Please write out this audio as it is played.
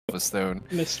Stone.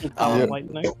 Mr.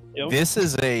 Lightning. Yep. This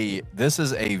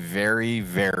is a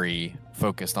very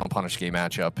focused on punish game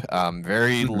matchup.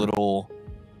 Very little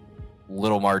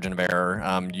margin of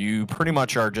error. You pretty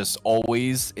much are just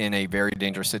always in a very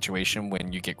dangerous situation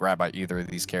when you get grabbed by either of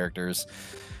these characters.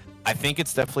 I think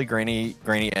it's definitely Granny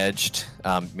edged,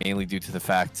 mainly due to the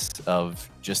fact of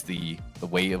just the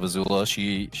weight of Azula.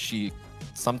 She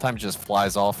sometimes just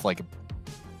flies off like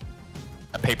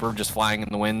a paper just flying in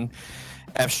the wind.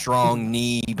 F strong,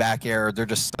 knee, back air, they're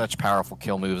just such powerful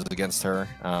kill moves against her.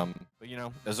 But you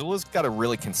know, Azula's got a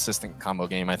really consistent combo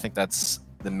game. I think that's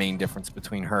the main difference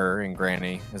between her and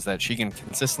Granny, is that she can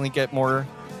consistently get more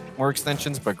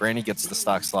extensions, but Granny gets the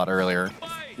stock slot earlier.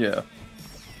 Yeah.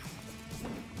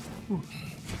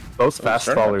 Both fast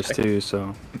fallers too,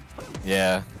 so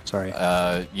yeah. Sorry.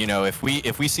 You know, if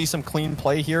we see some clean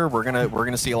play here, we're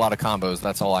gonna see a lot of combos.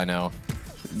 That's all I know.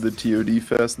 The TOD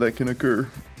fest that can occur.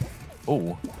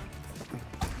 Oh.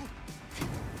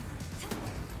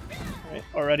 Right,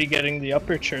 already getting the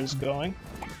apertures going.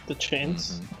 The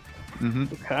chains.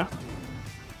 Okay.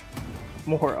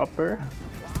 More upper.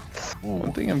 Ooh.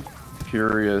 One thing I'm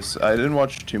curious, I didn't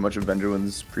watch too much of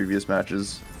Benjawin's previous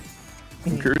matches.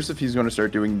 I'm curious if he's going to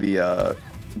start doing the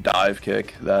dive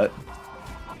kick that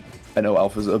I know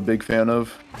Alpha's a big fan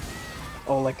of.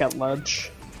 Oh, like at ledge.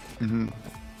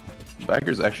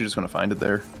 Bagger's actually just going to find it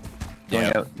there. Going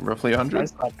Yeah. at roughly 100.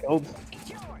 Nice not killed.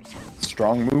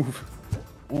 Strong move.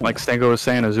 like Stango was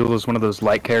saying, Azula is one of those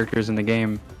light characters in the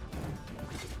game.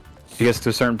 She gets to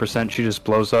a certain percent, she just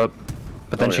blows up.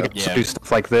 But then she gets to do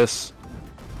stuff like this.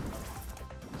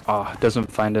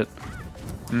 Doesn't find it.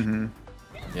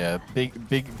 Yeah,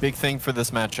 big thing for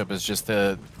this matchup is just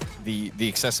the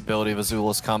accessibility of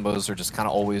Azula's combos are just kind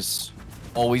of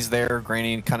always there.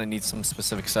 Granny kind of needs some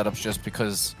specific setups just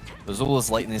because Azula's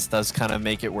lightness does kind of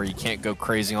make it where you can't go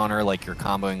crazy on her like you're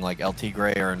comboing like LT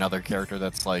Gray or another character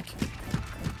that's like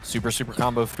super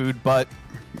combo food. But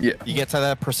yeah, you get to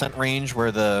that percent range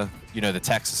where the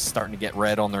text is starting to get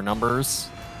red on their numbers.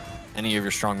 Any of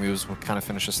your strong moves will kind of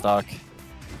finish a stock.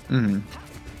 Good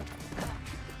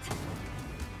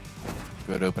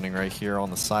opening right here on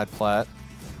the side plat.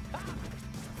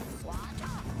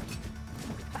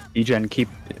 Degen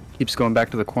keeps going back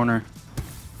to the corner.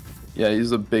 Yeah,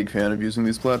 he's a big fan of using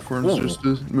these platforms just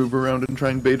to move around and try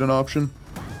and bait an option.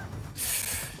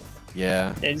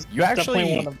 Yeah. You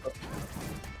actually one of the...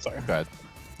 Sorry. Go ahead.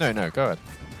 No, go ahead.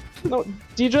 No,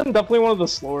 Degen definitely one of the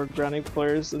slower Granny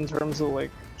players in terms of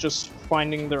like just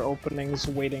finding their openings,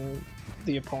 waiting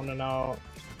the opponent out,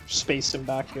 spacing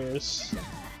back airs.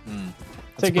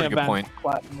 Taking advantage of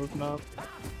flat movement.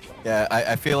 Yeah,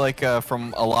 I feel like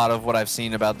from a lot of what I've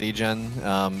seen about Degen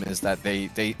is that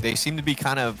they seem to be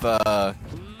kind of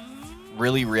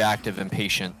really reactive and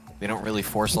patient. They don't really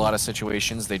force a lot of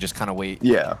situations. They just kind of wait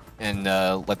and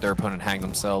let their opponent hang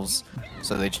themselves.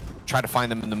 So they try to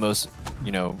find them in the most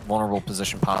vulnerable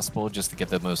position possible just to get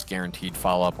the most guaranteed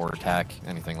follow-up or attack,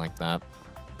 anything like that.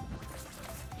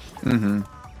 Oh,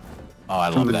 I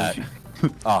love that.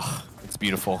 Oh, it's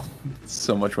beautiful.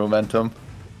 So much momentum.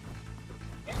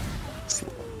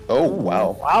 Oh,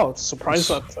 wow. Wow, surprised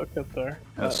that took it there.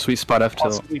 Sweet spot F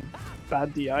tilt.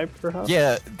 Bad DI, perhaps?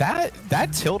 Yeah, that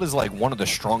tilt is like one of the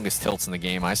strongest tilts in the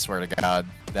game, I swear to God.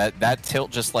 That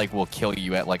tilt just like will kill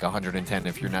you at like 110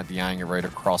 if you're not DIing it right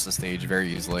across the stage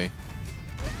very easily.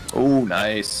 Oh,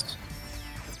 nice.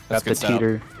 That's Got the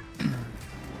teeter.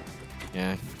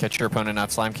 Yeah, catch your opponent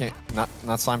not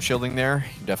slime shielding there.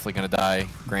 You're definitely gonna die.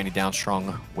 Granny down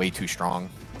strong, way too strong.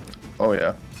 Oh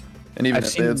yeah. And even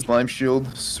if they had slime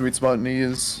shield, sweet spot knee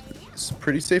is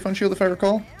pretty safe on shield if I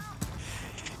recall.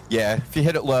 Yeah, if you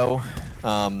hit it low.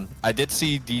 I did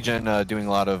see Degen doing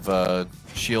a lot of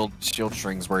shield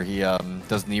strings where he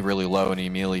does knee really low and he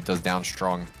immediately does down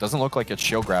strong. Doesn't look like it's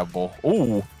shield grabbable.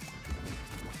 Ooh.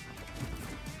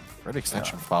 Red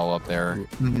extension follow up there.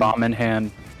 Bomb in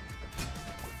hand.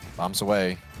 Bombs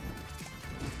away.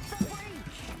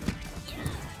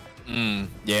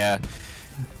 Yeah.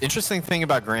 Interesting thing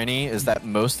about Granny is that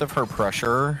most of her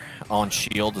pressure on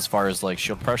shield, as far as like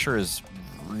shield pressure, is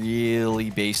really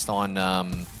based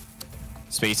on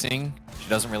spacing. She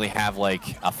doesn't really have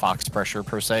like a fox pressure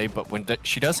per se, but when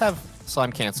she does have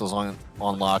slime cancels on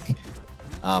lock,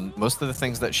 most of the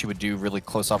things that she would do really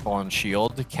close up on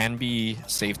shield can be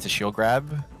safe to shield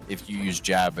grab if you use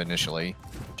jab initially.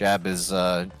 Jab is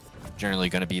generally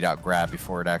going to beat out grab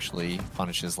before it actually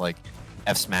punishes like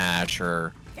F smash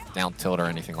or down tilt or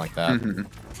anything like that.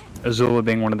 Azula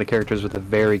being one of the characters with a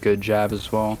very good jab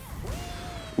as well.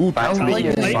 Ooh,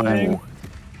 The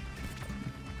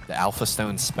Alpha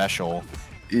Stone special.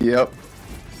 Yep.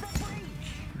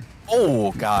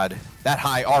 Oh god, that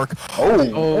high arc.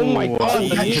 Oh my god,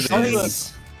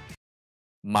 Jesus.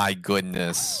 My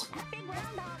goodness.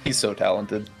 He's so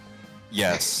talented.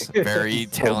 Yes, very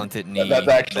talented knee That's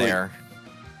actually there.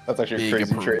 That's actually a Big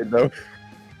crazy trade, though.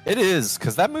 It is,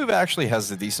 because that move actually has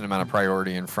a decent amount of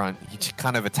priority in front. He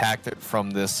kind of attacked it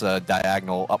from this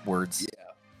diagonal upwards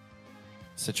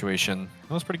situation.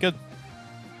 That was pretty good.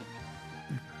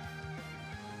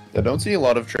 I don't see a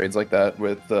lot of trades like that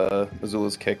with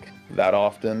Azula's kick that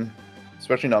often,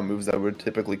 especially not moves that would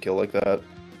typically kill like that.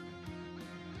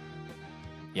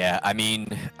 Yeah, I mean,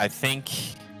 I think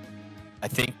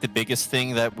the biggest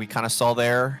thing that we kind of saw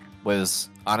there was,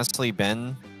 honestly,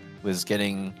 Ben was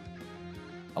getting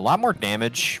a lot more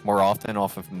damage more often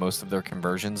off of most of their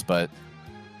conversions, but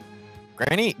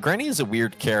Granny is a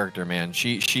weird character, man.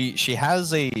 She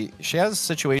has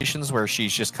situations where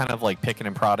she's just kind of like picking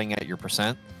and prodding at your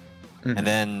percent, and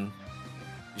then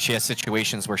she has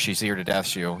situations where she's here to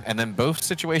death you, and then both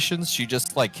situations she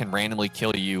just like can randomly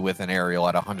kill you with an aerial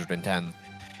at 110.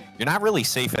 You're not really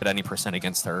safe at any percent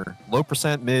against her. Low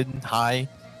percent, mid, high.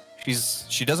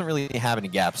 She doesn't really have any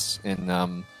gaps in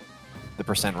the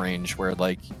percent range where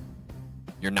like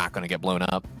you're not going to get blown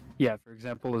up. Yeah, for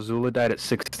example, Azula died at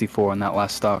 64 in that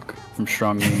last stock from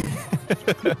Strong Me.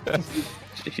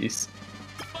 Jeez.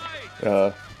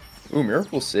 Ooh,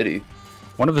 Miracle City.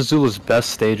 One of Azula's best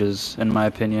stages, in my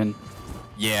opinion.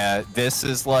 Yeah, this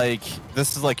is like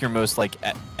your most like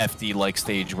FD like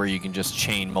stage where you can just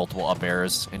chain multiple up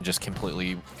airs and just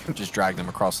completely just drag them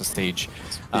across the stage.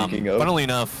 Funnily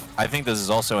enough, I think this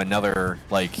is also another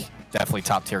like definitely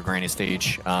top tier Granny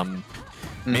stage.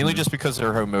 Mainly just because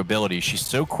of her mobility. She's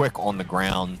so quick on the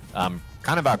ground.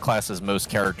 Kind of outclasses most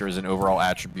characters in overall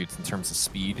attributes in terms of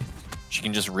speed. She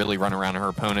can just really run around her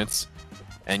opponents.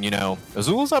 And you know,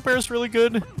 Azula's up air is really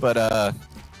good, but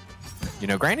you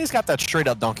know, Granny's got that straight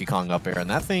up Donkey Kong up air, and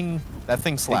that thing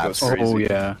slaps. Oh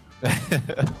yeah.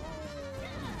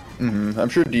 I'm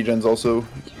sure Degen's also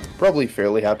probably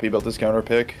fairly happy about this counter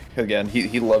pick. Again,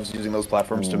 he loves using those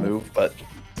platforms to move, but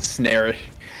Snare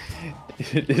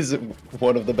it is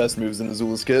one of the best moves in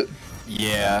Azula's kit.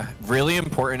 Yeah, really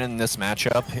important in this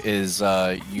matchup is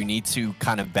you need to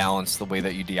kind of balance the way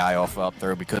that you DI off up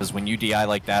throw, because when you DI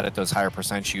like that at those higher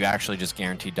percents, you actually just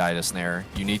guaranteed die to Snare.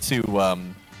 You need to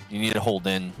hold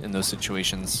in those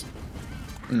situations.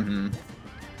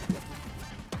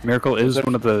 Miracle is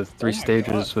one of the three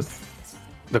stages with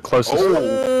the closest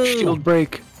shield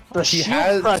break. The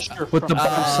shield pressure with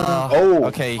the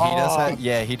okay, he does have,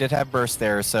 yeah, he did have burst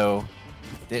there, so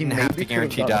didn't have to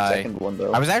guarantee die.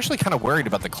 I was actually kind of worried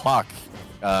about the clock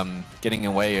getting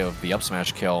away of the up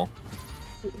smash kill.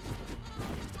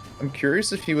 I'm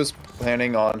curious if he was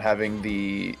planning on having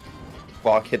the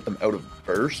clock hit them out of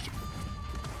burst,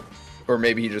 or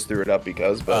maybe he just threw it up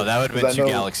because. But that would have been too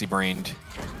galaxy brained.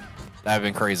 That would have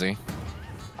been crazy.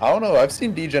 I don't know. I've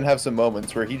seen Degen have some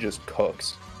moments where he just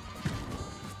cooks.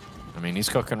 I mean, he's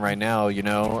cooking right now. You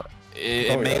know,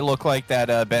 it may look like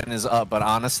that Ben is up, but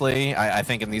honestly, I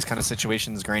think in these kind of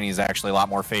situations, Granny is actually a lot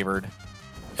more favored.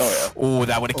 Oh yeah. Oh,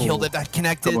 that would have killed it. That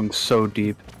connected. Going so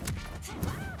deep.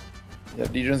 Yeah,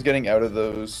 Degen's getting out of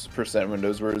those percent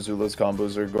windows where Azula's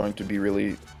combos are going to be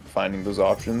really finding those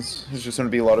options. It's just going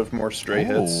to be a lot of more stray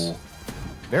hits.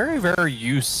 Very, very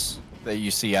use that you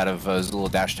see out of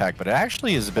Azula dash attack, but it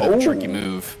actually is a bit of a tricky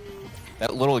move.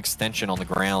 That little extension on the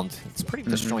ground, it's pretty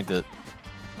disjointed.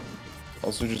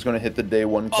 Also just going to hit the day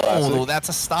one classic. Oh, that's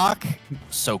a stock?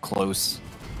 So close.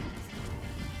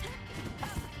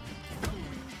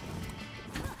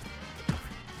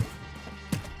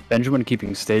 Benjawin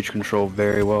keeping stage control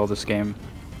very well this game.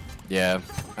 Yeah,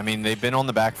 I mean, they've been on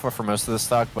the back foot for most of the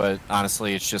stock, but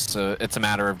honestly, it's just it's a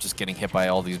matter of just getting hit by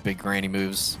all these big Granny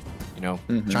moves. You know,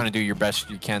 trying to do your best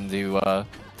you can to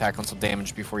tack on some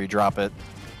damage before you drop it.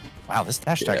 Wow, this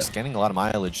dash attack is getting a lot of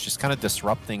mileage, just kind of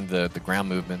disrupting the ground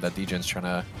movement that Degen's trying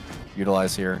to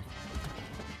utilize here.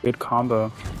 Good combo.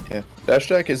 Yeah,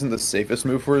 dash attack isn't the safest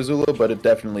move for Azula, but it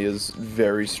definitely is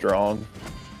very strong.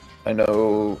 I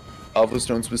know Alpha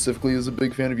Stone specifically is a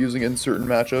big fan of using it in certain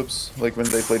matchups, like when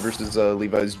they played versus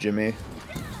Levi's Jimmy.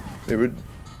 They would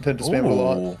tend to spam it a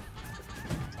lot.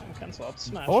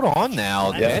 Hold on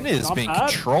now, Ben has been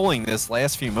controlling this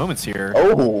last few moments here.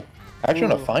 Oh, actually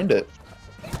gonna find it.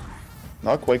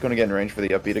 Not quite gonna get in range for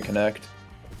the up B to connect.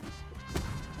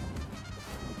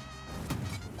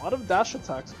 A lot of dash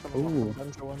attacks coming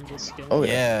from Benjawin this game. Oh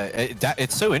yeah,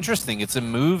 it's so interesting. It's a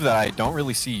move that I don't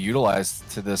really see utilized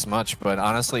to this much, but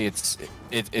honestly, it's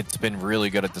been really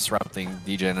good at disrupting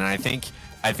Degen, and I think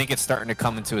I think it's starting to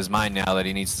come into his mind now that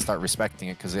he needs to start respecting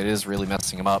it because it is really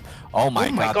messing him up. Oh my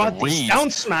god, the these reads.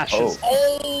 down smashes!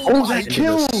 Oh, that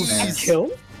kills! That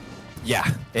kill? Yeah,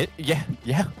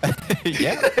 yeah.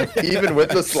 Even with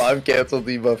the slime cancel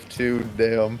debuff too,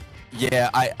 damn. Yeah,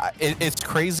 it's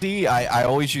crazy. I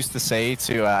always used to say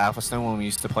to Alpha Stone when we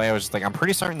used to play, I was just like, I'm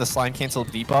pretty certain the slime cancel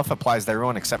debuff applies to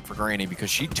everyone except for Granny because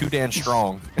she's too damn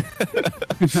strong.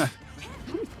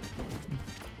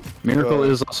 Miracle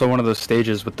is also one of those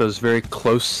stages with those very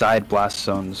close side blast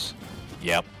zones.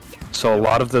 Yep. So a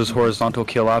lot of those horizontal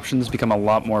kill options become a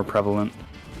lot more prevalent.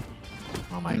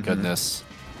 Oh my goodness.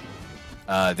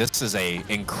 This is a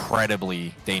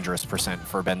incredibly dangerous percent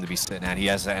for Ben to be sitting at. He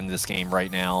has to end this game right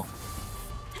now.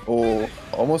 Oh,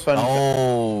 almost found.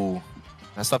 Oh,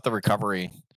 messed up the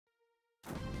recovery.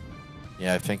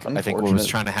 Yeah, I think what was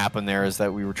trying to happen there is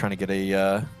that we were trying to get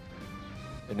a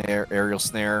an aerial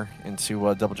snare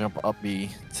into double jump up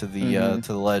B to the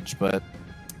ledge, but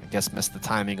I guess missed the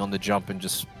timing on the jump and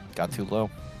just got too low.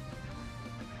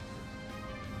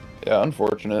 Yeah,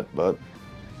 unfortunate, but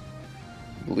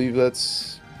I believe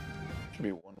that's should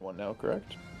be 1-1 now,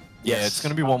 correct? Yeah, Yes. it's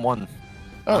gonna be 1-1.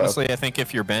 Honestly, I think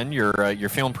if you're Ben, you're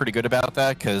feeling pretty good about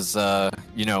that because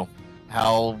you know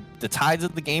how the tides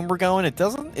of the game were going. It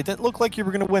didn't look like you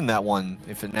were gonna win that one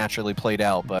if it naturally played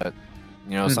out, but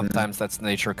you know sometimes that's the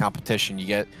nature of competition. You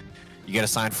get a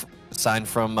sign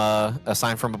from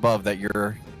above that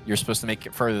you're supposed to make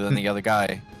it further than the other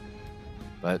guy,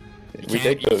 but you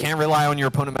can't rely on your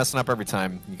opponent messing up every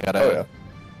time. You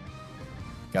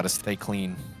gotta stay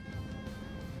clean.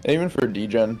 And even for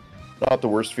Degen, not the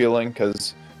worst feeling,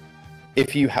 because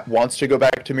if he wants to go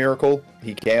back to Miracle,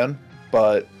 he can,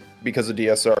 but because of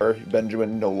DSR,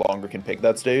 Benjawin no longer can pick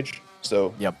that stage,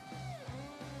 so Yep.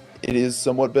 it is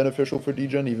somewhat beneficial for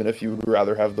Degen, even if you would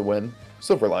rather have the win.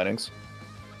 Silver linings.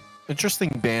 Interesting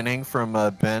banning from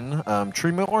Ben.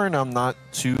 Tree Miller, and I'm not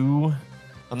too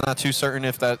certain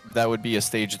if that would be a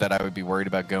stage that I would be worried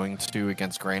about going to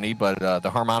against Granny, but the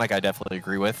Harmonic I definitely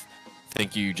agree with. I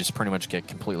think you just pretty much get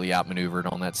completely outmaneuvered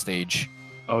on that stage.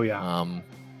 Oh yeah.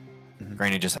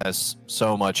 Granny just has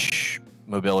so much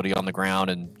mobility on the ground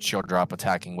and shield drop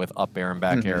attacking with up air and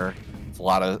back air. It's a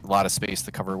lot of space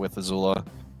to cover with Azula.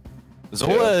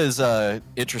 Azula is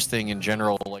interesting in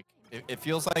general. Like it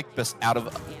feels like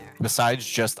besides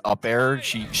just up air,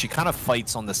 she kind of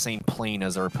fights on the same plane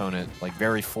as her opponent, like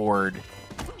very forward.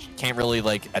 She can't really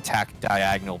like attack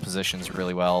diagonal positions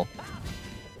really well.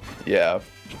 Yeah.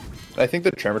 I think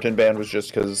the Tremerton ban was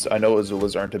just because I know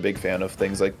Azulas aren't a big fan of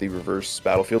things like the reverse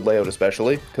battlefield layout,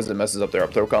 especially because it messes up their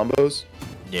up throw combos.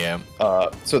 Yeah.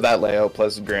 So that layout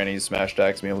plus Granny's smash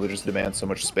attacks being able to just demand so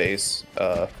much space,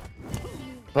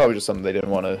 probably just something they didn't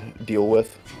want to deal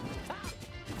with.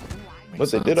 But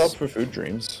they did opt for Food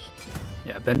Dreams.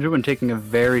 Yeah, Benjawin taking a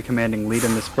very commanding lead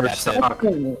in this first stock.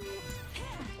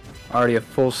 Already a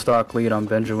full stock lead on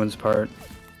Benjawin's part.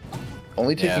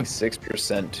 Only taking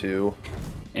 6% too.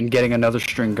 And getting another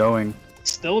string going.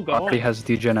 Still going. Already has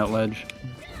Degen at ledge.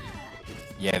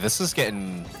 Yeah, this is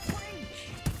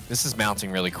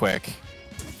mounting really quick.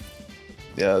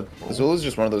 Yeah, Azula is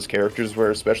just one of those characters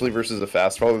where, especially versus a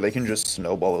fast faller, they can just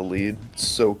snowball a lead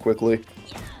so quickly.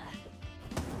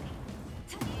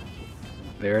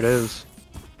 There it is.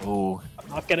 Ooh. I'm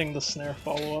not getting the snare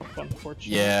follow-up,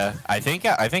 unfortunately. Yeah, I think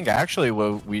actually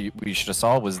what we should have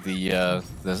saw was the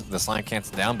slime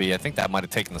cancel down B. I think that might have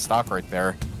taken the stock right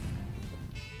there.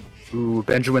 Ooh,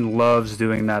 Benjawin loves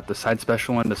doing that. The side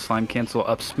special and the slime cancel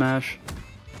up smash.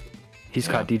 He's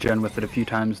caught Degen with it a few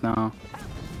times now.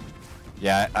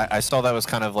 Yeah, I saw that was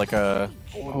kind of like a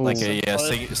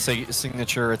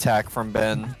signature attack from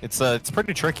Ben. It's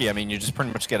pretty tricky. I mean, you just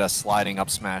pretty much get a sliding up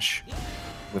smash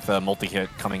with a multi-hit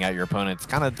coming at your opponent. It's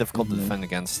kind of difficult to defend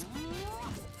against.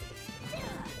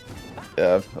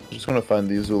 Yeah, I'm just gonna find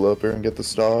the Azula up here and get the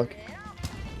stock.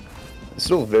 It's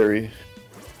still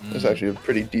it's actually a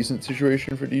pretty decent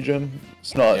situation for Degen.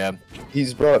 It's not. Yeah.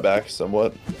 He's brought it back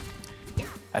somewhat.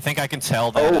 I think I can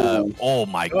tell that. Oh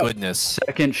my goodness!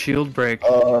 Second shield break.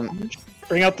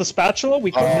 Bring out the spatula.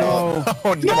 We can. No.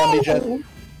 Oh no! Come on, Degen.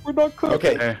 We're not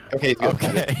cooking. Okay.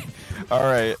 Okay. All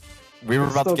right. We were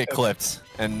about to get clipped,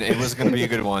 and it was going to be a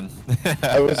good one.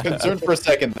 I was concerned for a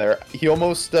second there. He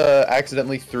almost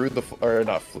accidentally threw the,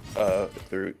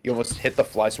 he almost hit the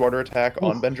fly swatter attack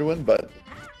on Benjawin, but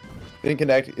didn't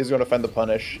connect. Is going to find the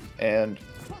punish and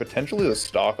potentially the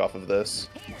stock off of this.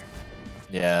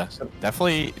 Yeah,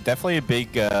 definitely a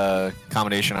big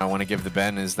commendation I want to give the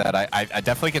Ben is that I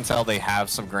definitely can tell they have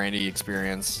some Granny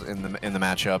experience in the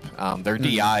matchup. Their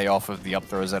DI off of the up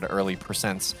throws at early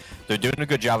percents. They're doing a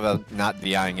good job of not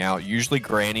DIing out. Usually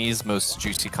Granny's most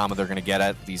juicy combo they're going to get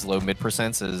at these low mid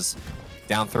percents is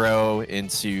down throw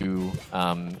into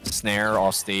snare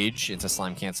off stage into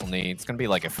slime cancel knee. It's going to be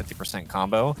like a 50%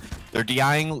 combo. They're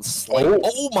DIing slight.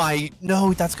 Oh my,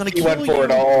 no, that's going to kill you. He went for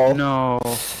it all. No.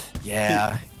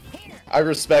 Yeah. I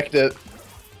respect it.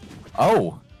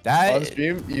 Oh, that. On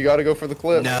stream, you got to go for the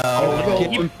clip. No.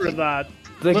 Deep for that.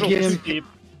 The Little game. too deep.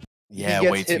 Yeah, he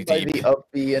gets way too hit by deep. the up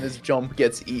B and his jump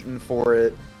gets eaten for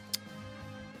it.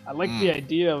 I like the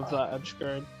idea of that edge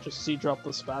guard. Just see drop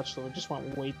the spatula. It just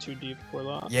went way too deep for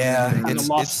that. Yeah, Kind of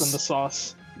lost in the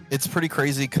sauce. It's pretty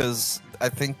crazy because I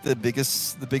think the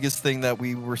biggest thing that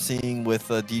we were seeing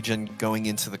with Degen going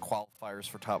into the qualifiers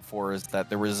for top 4 is that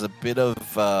there was a bit of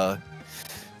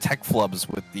tech flubs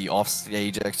with the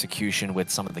offstage execution, with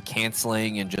some of the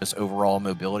canceling and just overall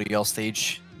mobility off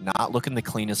stage. Not looking the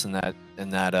cleanest in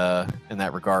that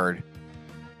regard.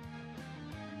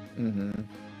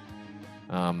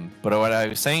 But what I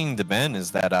was saying to Ben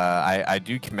is that I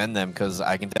do commend them because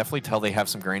I can definitely tell they have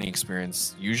some Granny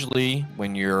experience. Usually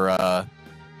when you're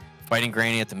fighting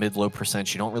Granny at the mid-low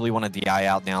percent, you don't really want to DI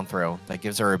out down throw. That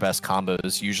gives her her best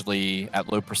combos. Usually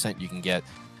at low percent you can get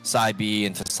side B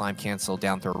into slime cancel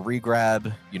down throw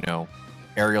regrab, you know,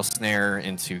 aerial snare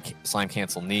into slime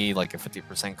cancel knee, like a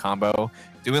 50% combo.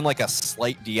 Doing like a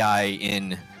slight DI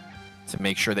in to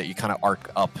make sure that you kind of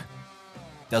arc up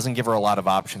doesn't give her a lot of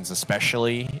options,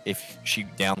 especially if she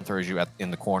down throws you in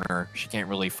the corner. She can't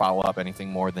really follow up anything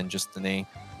more than just the knee.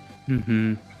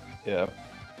 Yeah.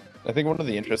 I think one of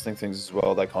the interesting things as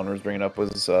well that Connor was bringing up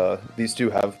was these two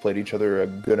have played each other a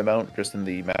good amount just in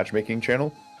the matchmaking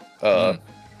channel.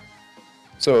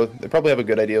 So they probably have a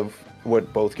good idea of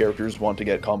what both characters want to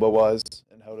get combo-wise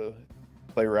and how to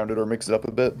play around it or mix it up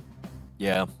a bit.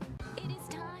 Yeah.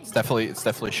 It's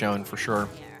definitely shown for sure.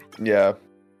 Yeah.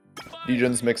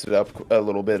 Degen's mixed it up a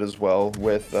little bit as well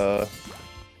with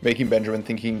making Benjawin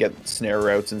think he can get snare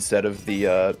routes instead of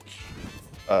the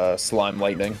slime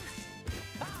lightning.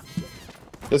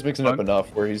 Just mixing up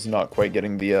enough where he's not quite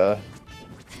getting the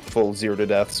full 0 to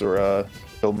deaths or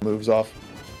kill moves off.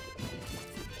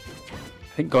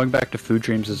 I think going back to Food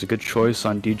Dreams is a good choice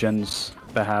on Degen's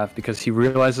behalf because he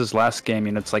realizes last game,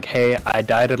 you know, it's like, hey, I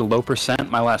died at a low percent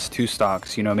my last 2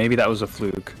 stocks. You know, maybe that was a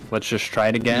fluke. Let's just try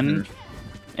it again.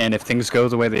 And if things go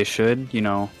the way they should, you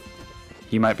know,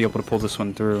 he might be able to pull this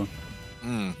one through.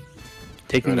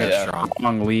 Taking a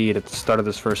strong lead at the start of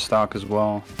this first stock as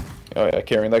well. Oh yeah,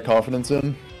 carrying that confidence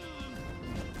in.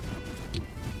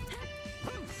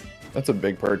 That's a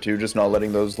big part too, just not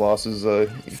letting those losses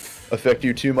affect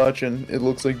you too much, and it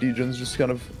looks like Degen's just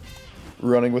kind of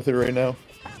running with it right now.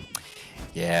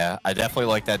 Yeah, I definitely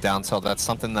like that down tilt. That's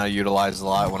something that I utilized a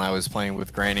lot when I was playing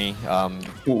with Granny.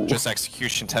 Just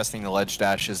execution testing the ledge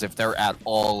dashes. If they're at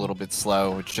all a little bit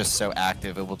slow, it's just so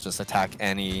active, it will just attack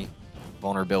any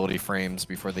vulnerability frames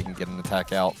before they can get an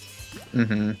attack out.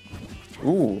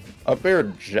 Ooh, up air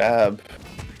jab.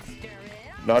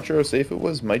 Not sure how safe it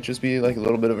was. Might just be like a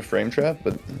little bit of a frame trap,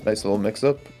 but nice little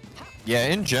mix-up. Yeah,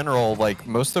 in general, like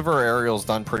most of our aerials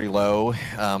done pretty low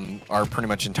are pretty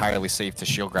much entirely safe to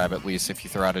shield grab, at least if you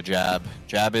throw out a jab.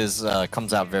 Jab is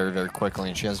comes out very, very quickly,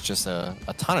 and she has just a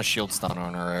ton of shield stun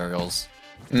on her aerials.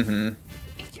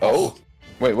 Oh,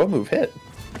 wait, what move hit?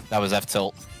 That was F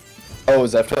tilt. Oh, it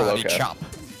was F tilt. Okay. Chop.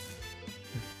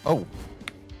 Oh.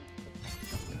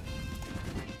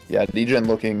 Yeah, Degen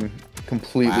looking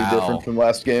completely different from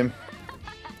last game.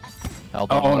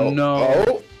 Oh no.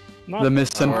 Oh. The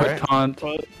misinput taunt.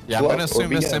 Yeah, I'm gonna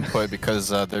assume misinput because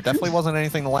there definitely wasn't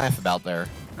anything to laugh about there.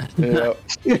 Yeah.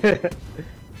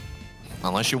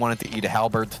 Unless you wanted to eat a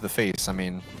halberd to the face. I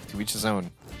mean, to each his own.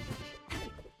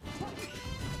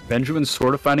 Benjawin's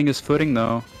sort of finding his footing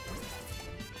though.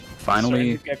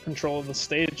 Finally. Starting to get control of the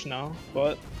stage now,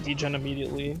 but Degen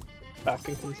immediately back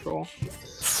in control.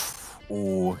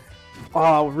 Ooh.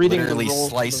 Oh, reading literally the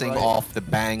slicing off the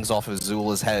bangs off of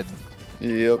Azula's head.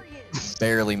 Yep.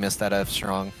 Barely missed that F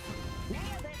strong.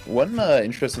 One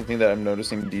interesting thing that I'm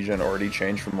noticing Degen already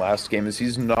changed from last game is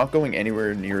he's not going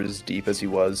anywhere near as deep as he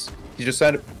was. He's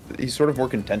sort of more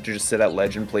content to just sit at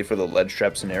ledge and play for the ledge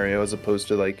trap scenario as opposed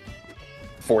to like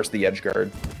force the edge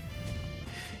guard.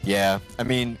 Yeah, I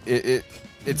mean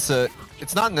it's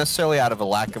it's not necessarily out of a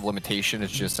lack of limitation.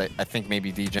 It's just I think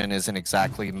maybe Degen isn't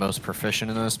exactly most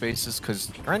proficient in those spaces, because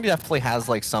Gertie definitely has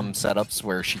like some setups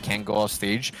where she can go off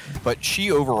stage, but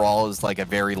she overall is like a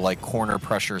very like corner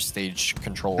pressure stage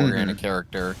control oriented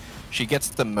character. She gets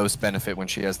the most benefit when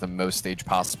she has the most stage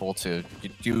possible to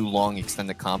do long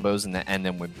extended combos and then end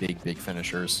them with big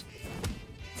finishers.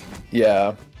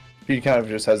 Yeah, he kind of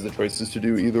just has the choices to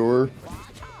do either or.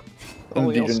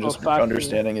 And Degen just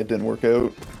understanding it didn't work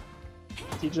out.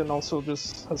 Degen also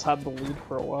just has had the lead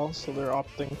for a while, so they're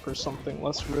opting for something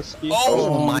less risky.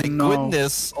 Oh my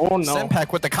goodness! Oh no!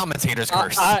 Senpak with the commentator's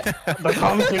curse. The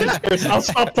commentator's curse. I'll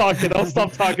stop talking. I'll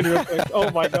stop talking real quick.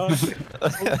 Oh my god.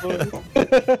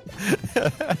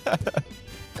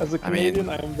 As a Canadian,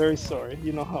 I am very sorry.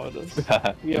 You know how it is.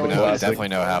 I definitely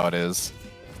know how it is.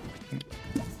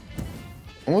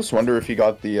 I almost wonder if he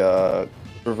got the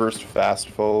reversed fast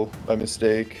full by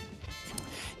mistake.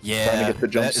 Yeah, trying to get the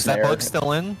jump is that bug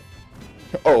still in?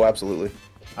 Oh, absolutely.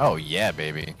 Oh yeah,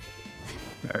 baby.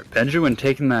 Benjawin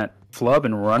taking that flub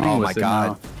and running with it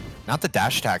now. Not the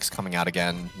dash attacks coming out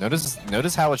again.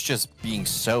 Notice how it's just being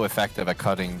so effective at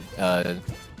cutting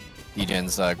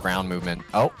Degen's ground movement.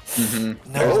 Oh,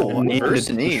 no,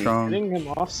 first knee. Getting him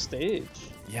off stage.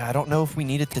 Yeah, I don't know if we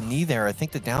needed the knee there. I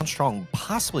think the down strong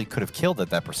possibly could have killed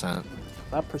at that percent.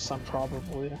 That percent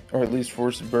probably. Or at least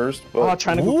force burst. But...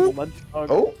 trying to go for the ledge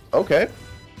dog. Oh, okay.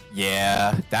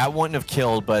 Yeah, that wouldn't have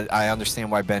killed, but I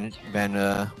understand why Ben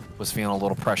was feeling a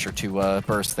little pressure to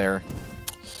burst there.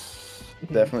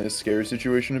 Definitely a scary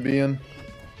situation to be in.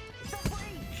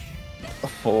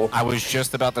 Oh. I was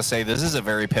just about to say this is a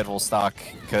very pivotal stock,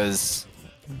 because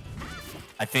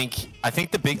I think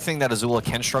the big thing that Azula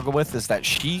can struggle with is that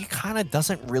she kind of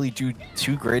doesn't really do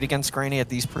too great against Gertie at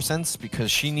these percents, because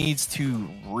she needs to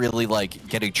really like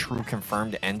get a true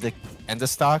confirmed end of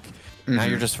stock. Now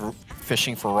you're just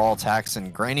fishing for raw attacks,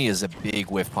 and Gertie is a big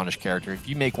whiff punish character. If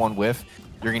you make one whiff,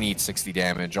 you're gonna eat 60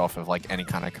 damage off of like any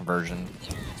kind of conversion.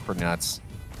 It's pretty nuts.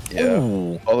 Yeah.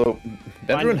 Ooh. Although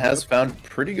Benjawin has found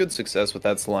pretty good success with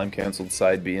that slime canceled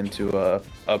side B into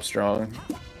up strong.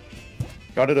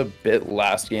 Got it a bit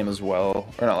last game as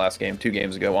well, or not last game, 2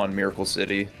 games ago on Miracle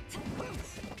City.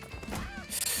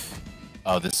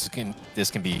 Oh, this can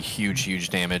be huge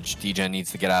damage. Degen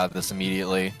needs to get out of this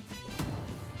immediately.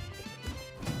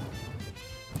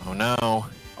 Oh no.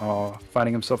 Oh,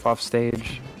 fighting himself off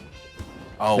stage.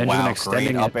 Oh Benjawin wow,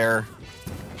 extending great up air.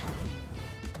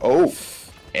 Oh,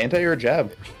 anti-air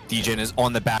jab. Degen is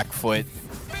on the back foot.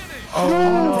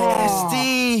 Oh,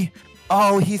 SD!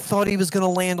 Oh, he thought he was going to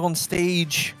land on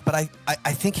stage, but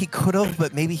I think he could have,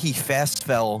 but maybe he fast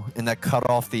fell and that cut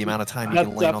off the amount of time he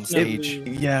can land on stage.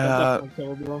 Yeah.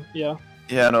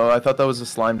 Yeah, no, I thought that was a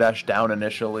slime dash down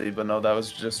initially, but no, that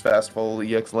was just fast fall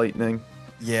EX lightning.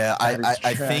 Yeah, I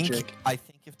think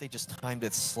if they just timed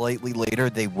it slightly later,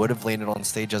 they would have landed on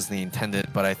stage as they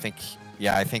intended, but I think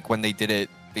when they did it,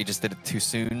 they just did it too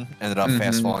soon, ended up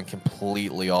fast falling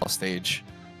completely off stage.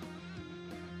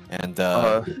 And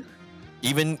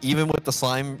even with the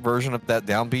slime version of that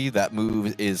down B, that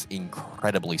move is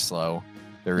incredibly slow.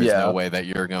 There is no way that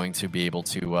you're going to be able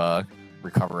to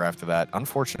recover after that.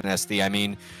 Unfortunate SD. I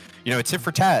mean, you know, it's tit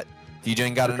for tat.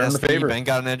 Degen got an SD, Ben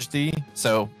got an Edge D,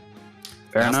 so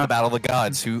that's the battle of the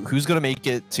gods. Who's going to make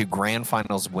it to grand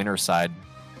finals winner side?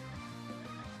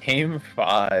 Game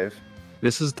 5.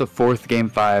 This is the 4th game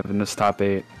 5 in this top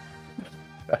 8.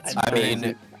 That's crazy.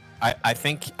 Mean, I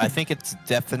think it's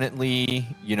definitely,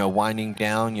 you know, winding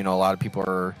down. You know, a lot of people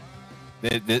are.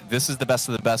 This is the best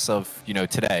of the best of, you know,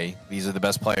 today. These are the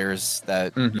best players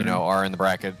that you know are in the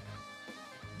bracket.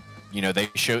 You know, they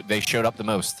showed up the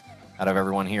most out of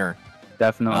everyone here.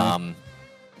 Definitely.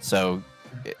 So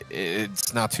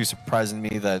it's not too surprising to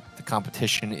me that the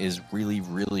competition is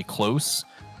really close.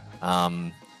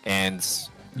 And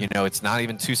you know, it's not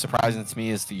even too surprising to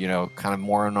me as to, you know, kind of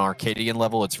more on an Arcadian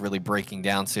level. It's really breaking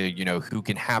down to, you know, who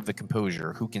can have the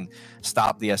composure, who can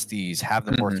stop the SDs, have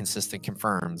the more consistent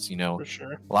confirms, you know. For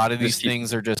sure. A lot of these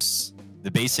things are just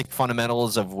the basic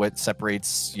fundamentals of what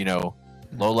separates, you know,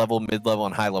 low level, mid level,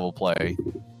 and high level play.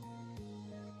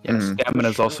 Yeah, stamina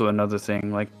is also another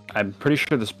thing. Like, I'm pretty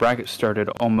sure this bracket started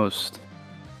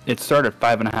it started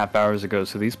 5.5 hours ago,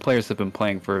 so these players have been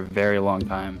playing for a very long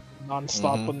time.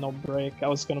 Non-stop with no break. I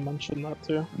was gonna mention that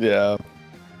too. Yeah.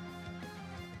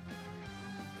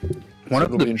 One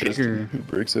of the bigger who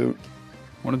breaks out.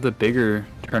 One of the bigger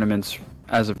tournaments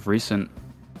as of recent.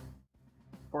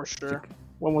 For sure.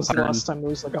 When was the last time there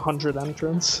was like 100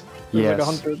 entrants? Yes. Like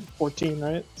 114,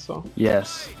 right? So.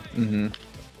 Yes.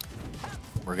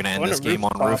 We're gonna end this game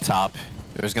on rooftop.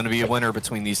 There's going to be a winner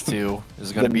between these two.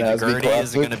 Is it going to be the NASB Gertie? Is it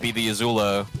Classic. going to be the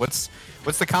Azula? What's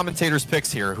the commentators'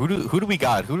 picks here? Who do we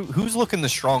got? Who's looking the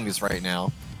strongest right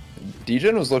now?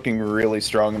 Degen was looking really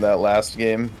strong in that last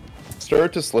game.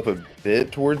 Started to slip a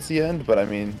bit towards the end, but I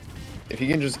mean, if he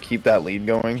can just keep that lead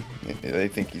going, I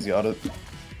think he's got it.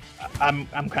 I'm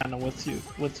kind of with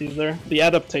you there. The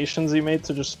adaptations he made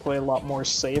to just play a lot more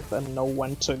safe and know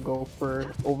when to go for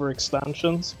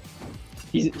overextensions.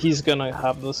 He's gonna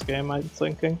have this game, I'm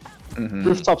thinking.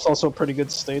 Rooftop's also a pretty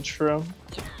good stage for him.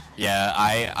 Yeah,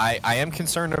 I am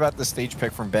concerned about the stage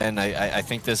pick from Ben. I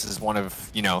think this is one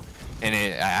of, you know, and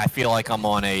I feel like I'm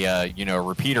on a, you know,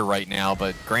 repeater right now,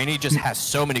 but Granny just has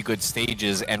so many good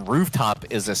stages, and Rooftop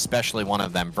is especially one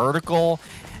of them. Vertical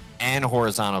and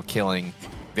horizontal killing,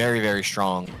 very, very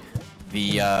strong.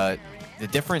 The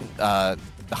different, the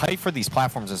height for these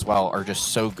platforms as well are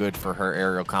just so good for her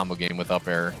aerial combo game with up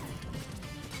air.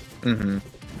 I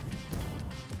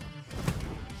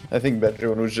think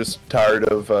Benjawin was just tired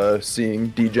of seeing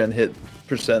Degen hit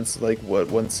percents like what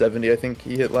 170 I think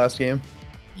he hit last game.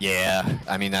 Yeah,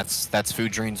 I mean that's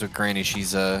food dreams with Granny.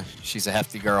 She's a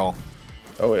hefty girl.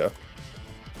 Oh yeah.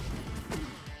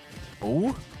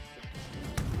 Ooh.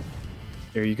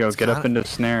 There you go. Get up into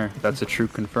snare. That's a true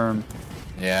confirm.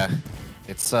 Yeah,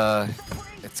 it's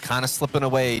kind of slipping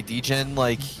away. Degen,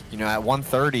 like, you know, at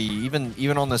 130,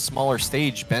 even on the smaller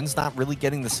stage, Ben's not really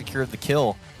getting the secure of the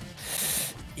kill.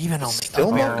 Even on the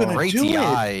Still not gonna great do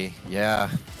DI, yeah.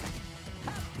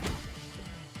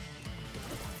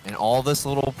 And all this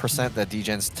little percent that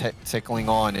Degen's tickling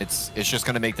on, it's just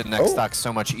gonna make the next stock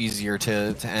so much easier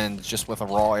to end just with a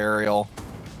raw aerial.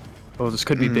 Oh, this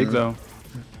could be big though.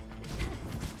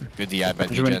 Good DI by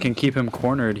Benjawin Degen. can keep him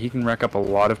cornered. He can rack up a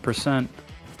lot of percent.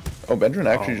 Oh, Benjawin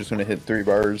actually just gonna hit 3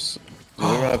 bars. So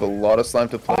they're gonna have a lot of slime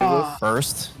to play with.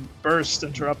 Burst.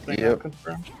 Interrupting. Yep.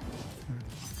 Confirmed.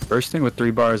 Bursting with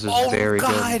 3 bars is very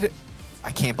good.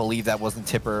 I can't believe that wasn't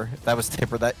Tipper. That was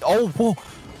Tipper. That. Oh, whoa.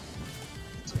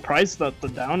 Surprised that the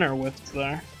down air whiffed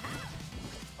there.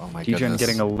 Oh my Degen goodness.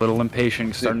 getting a little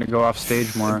impatient, starting to go off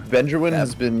stage more. Benjawin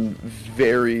has been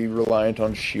very reliant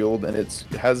on shield, and it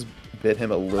has bit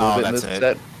him a little bit in this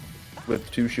set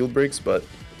with 2 shield breaks, but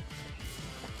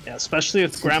Yeah, especially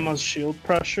with Grandma's shield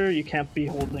pressure, you can't be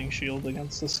holding shield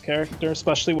against this character,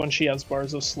 especially when she has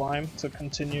bars of slime to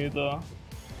continue the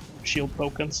shield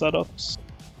token setups.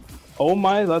 Oh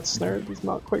my, that snare, he's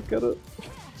not quite good at it.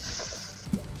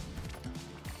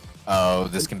 Oh,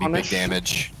 this can be big Punish.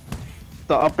 damage.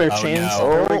 The up air Oh, chains, no.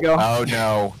 there we go. Oh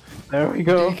no. There we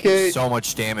go. So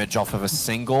much damage off of a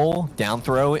single down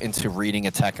throw into reading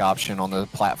a tech option on the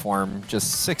platform.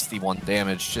 Just 61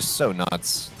 damage. Just so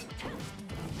nuts.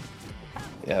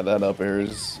 yeah, that up air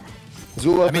is.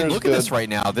 Azula I mean, look at this right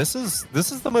now. This is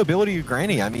the mobility of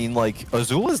Granny. I mean, like,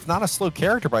 Azula is not a slow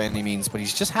character by any means, but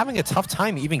he's just having a tough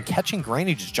time even catching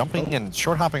Granny, just jumping and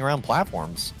short hopping around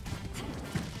platforms.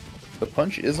 The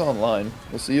punch is online.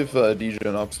 We'll see if Degen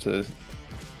opts to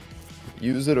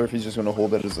use it or if he's just going to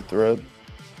hold it as a threat.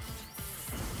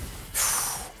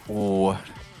 Ooh.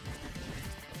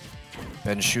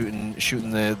 Ben shooting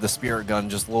the spirit gun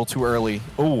just a little too early.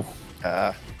 Ooh.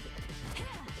 Ah.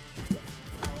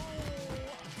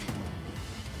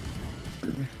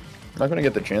 Not going to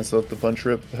get the chance without the punch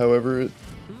rip, however.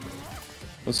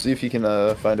 We'll see if he can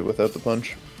find it without the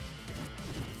punch.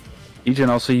 Degen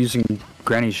also using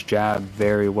Granny's jab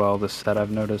very well this set,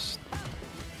 I've noticed.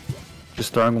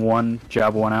 Just throwing one,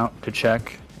 jab one out to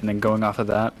check, and then going off of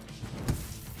that.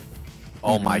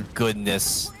 Oh my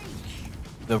goodness.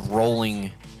 The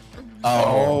rolling.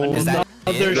 Oh, is that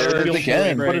Another it? shield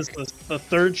again. break. What is this? The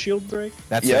 3rd shield break?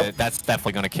 That's Yep. it. That's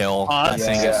definitely going to kill. Ah, That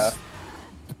thing yeah. is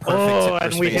perfect Oh, Tipper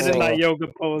and we hit spacing. in that yoga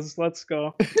pose. Let's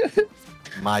go.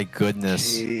 My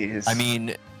goodness. Jeez. I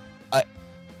mean,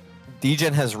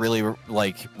 Degen has really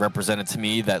like represented to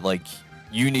me that like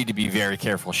you need to be very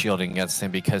careful shielding against him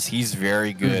because he's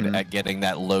very good at getting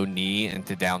that low knee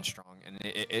into down strong, and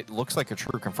it looks like a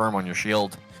true confirm on your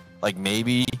shield. Like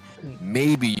maybe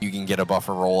you can get a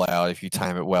buffer rollout if you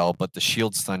time it well, but the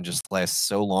shield stun just lasts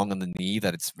so long on the knee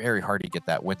that it's very hard to get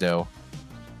that window.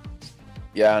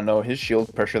 Yeah, no, his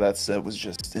shield pressure that set was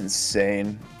just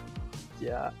insane.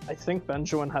 Yeah, I think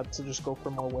Benjawin had to just go for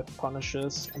more whiff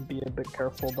punishes and be a bit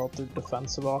careful about their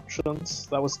defensive options.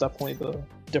 That was definitely the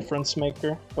difference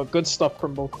maker. But good stuff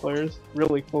from both players.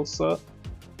 Really close set.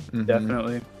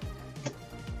 Definitely.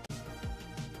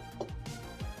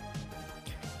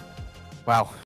 Wow,